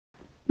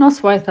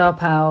Noswaith ar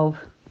pawb.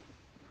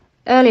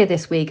 Earlier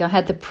this week, I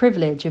had the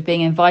privilege of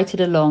being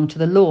invited along to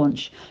the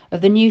launch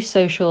of the new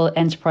social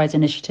enterprise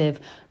initiative,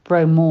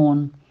 Bro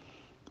Morn.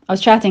 I was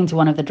chatting to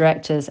one of the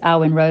directors,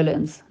 Alwyn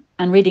Rowlands,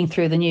 and reading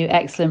through the new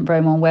excellent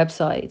Bro Morn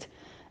website,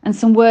 and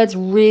some words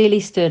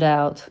really stood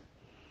out.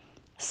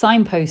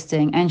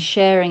 Signposting and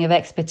sharing of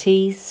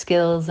expertise,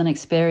 skills, and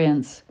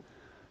experience.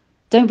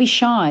 Don't be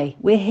shy.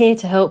 We're here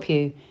to help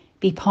you.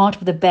 Be part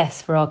of the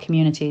best for our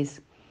communities.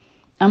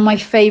 And my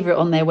favourite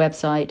on their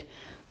website,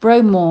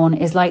 Bro Morn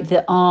is like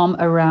the arm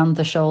around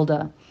the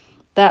shoulder.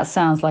 That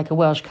sounds like a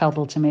Welsh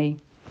cuddle to me.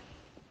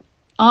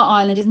 Our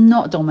island is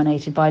not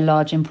dominated by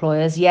large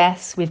employers.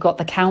 Yes, we've got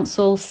the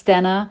council,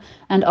 Stena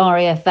and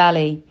RAF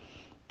Valley,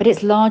 but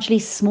it's largely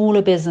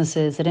smaller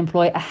businesses that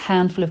employ a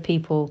handful of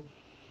people.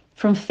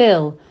 From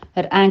Phil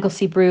at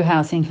Anglesey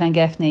Brewhouse in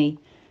Llangefni,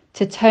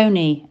 to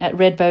Tony at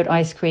Redboat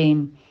Ice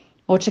Cream,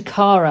 or to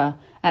Cara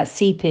at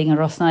Seeping in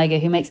Rosnaiga,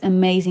 who makes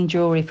amazing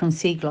jewellery from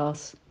sea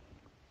glass.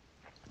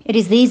 It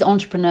is these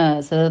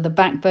entrepreneurs that are the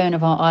backbone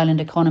of our island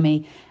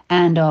economy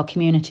and our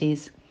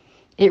communities.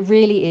 It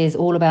really is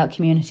all about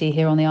community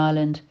here on the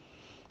island.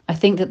 I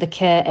think that the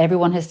care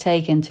everyone has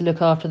taken to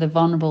look after the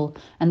vulnerable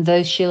and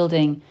those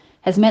shielding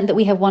has meant that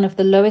we have one of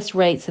the lowest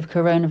rates of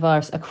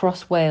coronavirus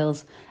across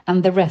Wales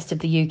and the rest of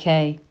the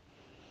UK.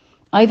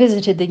 I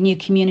visited the new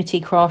community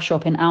craft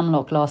shop in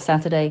Amloch last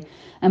Saturday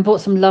and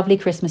bought some lovely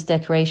Christmas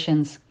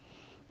decorations.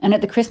 And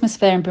at the Christmas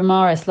fair in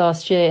Beaumaris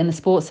last year in the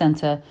sports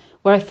centre,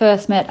 where I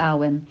first met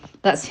Alwyn,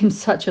 that seems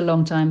such a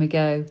long time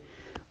ago,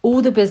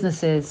 all the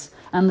businesses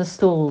and the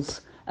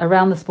stalls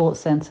around the sports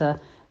centre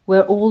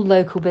were all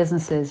local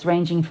businesses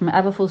ranging from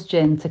Aberfall's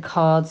gin to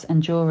cards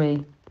and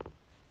jewellery.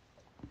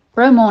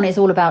 Bro Morn is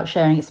all about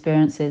sharing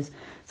experiences,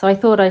 so I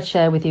thought I'd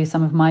share with you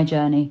some of my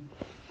journey.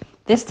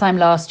 This time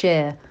last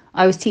year,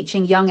 I was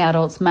teaching young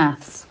adults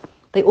maths.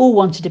 They all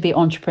wanted to be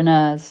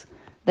entrepreneurs.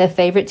 Their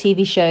favourite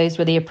TV shows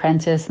were The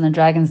Apprentice and The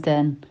Dragon's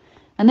Den.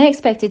 And they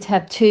expected to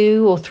have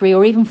 2 or 3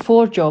 or even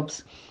 4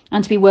 jobs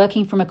and to be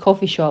working from a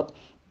coffee shop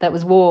that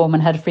was warm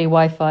and had free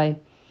Wi-Fi.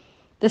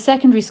 The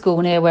secondary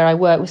school near where I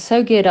work was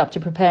so geared up to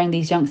preparing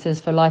these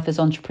youngsters for life as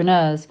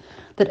entrepreneurs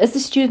that as the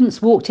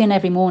students walked in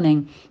every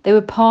morning, they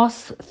would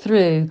pass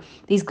through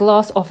these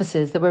glass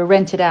offices that were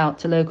rented out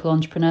to local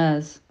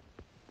entrepreneurs.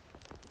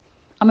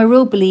 I'm a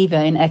real believer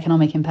in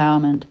economic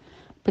empowerment,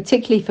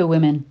 particularly for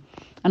women,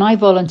 and I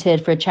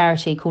volunteered for a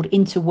charity called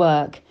Into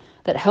Work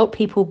that helped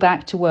people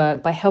back to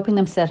work by helping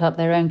them set up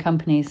their own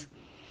companies.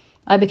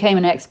 I became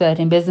an expert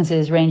in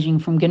businesses ranging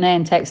from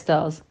Ghanaian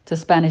textiles to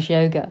Spanish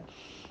yoga.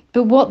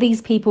 But what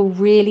these people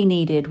really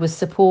needed was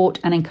support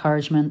and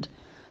encouragement,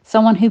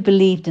 someone who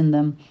believed in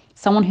them,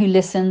 someone who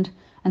listened,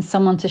 and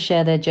someone to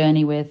share their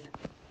journey with.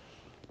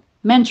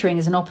 Mentoring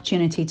is an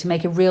opportunity to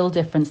make a real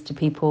difference to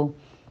people.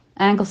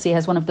 Anglesey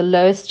has one of the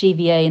lowest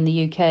GVA in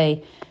the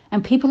UK,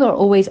 and people are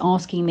always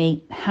asking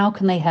me, how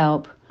can they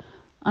help?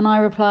 And I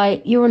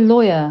reply, you're a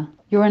lawyer,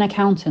 you're an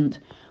accountant.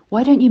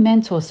 Why don't you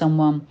mentor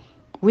someone?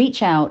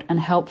 Reach out and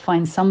help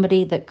find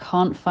somebody that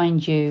can't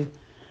find you.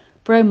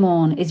 Bro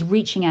Morn is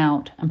reaching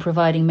out and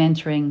providing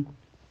mentoring.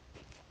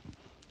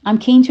 I'm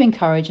keen to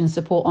encourage and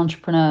support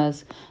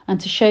entrepreneurs and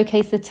to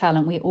showcase the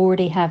talent we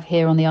already have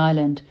here on the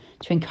island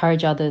to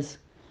encourage others.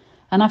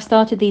 And I've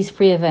started these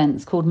free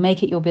events called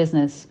Make It Your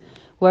Business,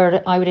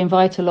 where I would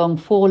invite along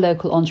 4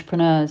 local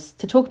entrepreneurs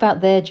to talk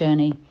about their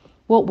journey,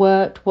 what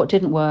worked, what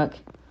didn't work.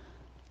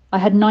 I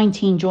had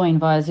 19 join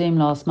via Zoom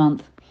last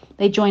month.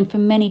 They joined for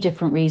many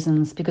different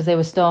reasons, because they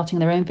were starting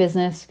their own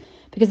business,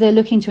 because they're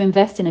looking to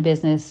invest in a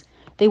business,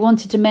 they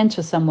wanted to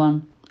mentor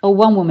someone, or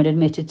one woman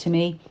admitted to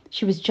me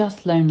she was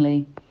just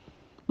lonely.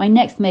 My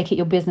next Make It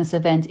Your Business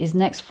event is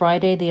next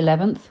Friday the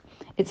 11th.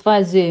 It's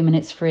via Zoom and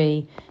it's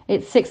free.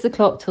 It's 6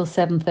 o'clock till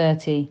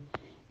 7:30.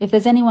 If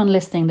there's anyone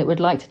listening that would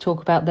like to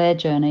talk about their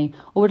journey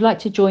or would like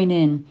to join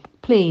in,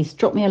 please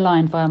drop me a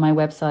line via my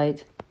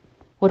website.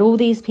 What all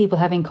these people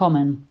have in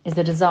common is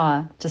the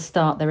desire to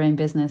start their own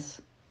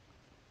business.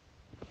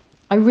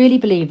 I really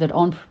believe that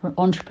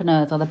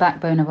entrepreneurs are the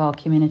backbone of our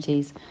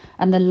communities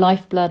and the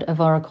lifeblood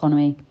of our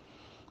economy.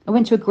 I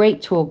went to a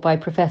great talk by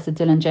Professor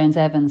Dylan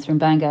Jones-Evans from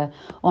Bangor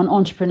on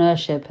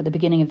entrepreneurship at the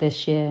beginning of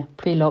this year,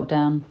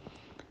 pre-lockdown.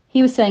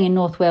 He was saying in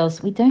North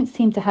Wales, we don't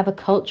seem to have a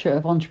culture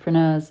of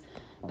entrepreneurs.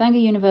 Bangor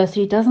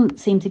University doesn't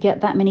seem to get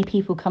that many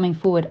people coming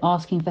forward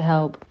asking for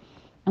help,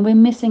 and we're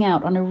missing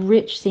out on a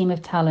rich seam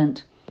of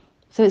talent.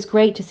 So it's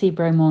great to see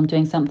Bro Morn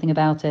doing something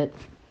about it.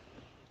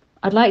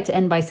 I'd like to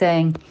end by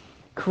saying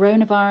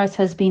coronavirus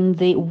has been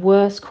the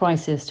worst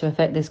crisis to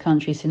affect this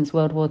country since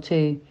World War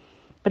II,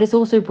 but it's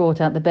also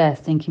brought out the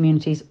best in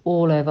communities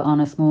all over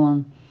Arnos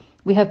Morn.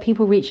 We have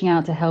people reaching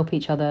out to help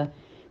each other.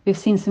 We've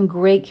seen some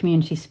great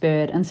community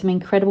spirit and some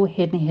incredible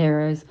hidden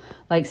heroes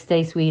like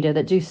Stace Weeder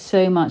that do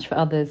so much for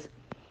others.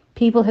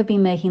 People have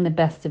been making the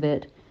best of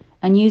it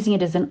and using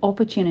it as an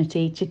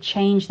opportunity to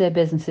change their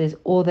businesses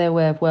or their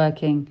way of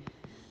working.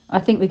 I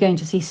think we're going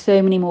to see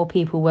so many more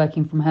people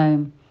working from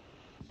home.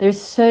 There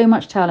is so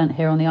much talent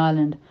here on the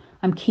island.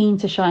 I'm keen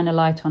to shine a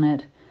light on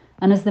it.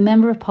 And as the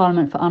Member of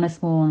Parliament for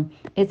Ynys Môn,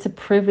 it's a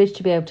privilege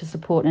to be able to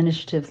support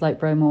initiatives like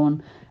Bro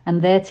Môn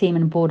and their team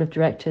and board of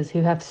directors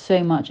who have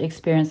so much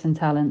experience and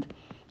talent.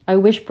 I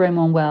wish Bro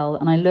Môn well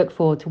and I look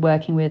forward to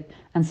working with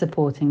and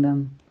supporting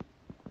them.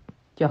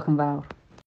 Diolch yn fawr.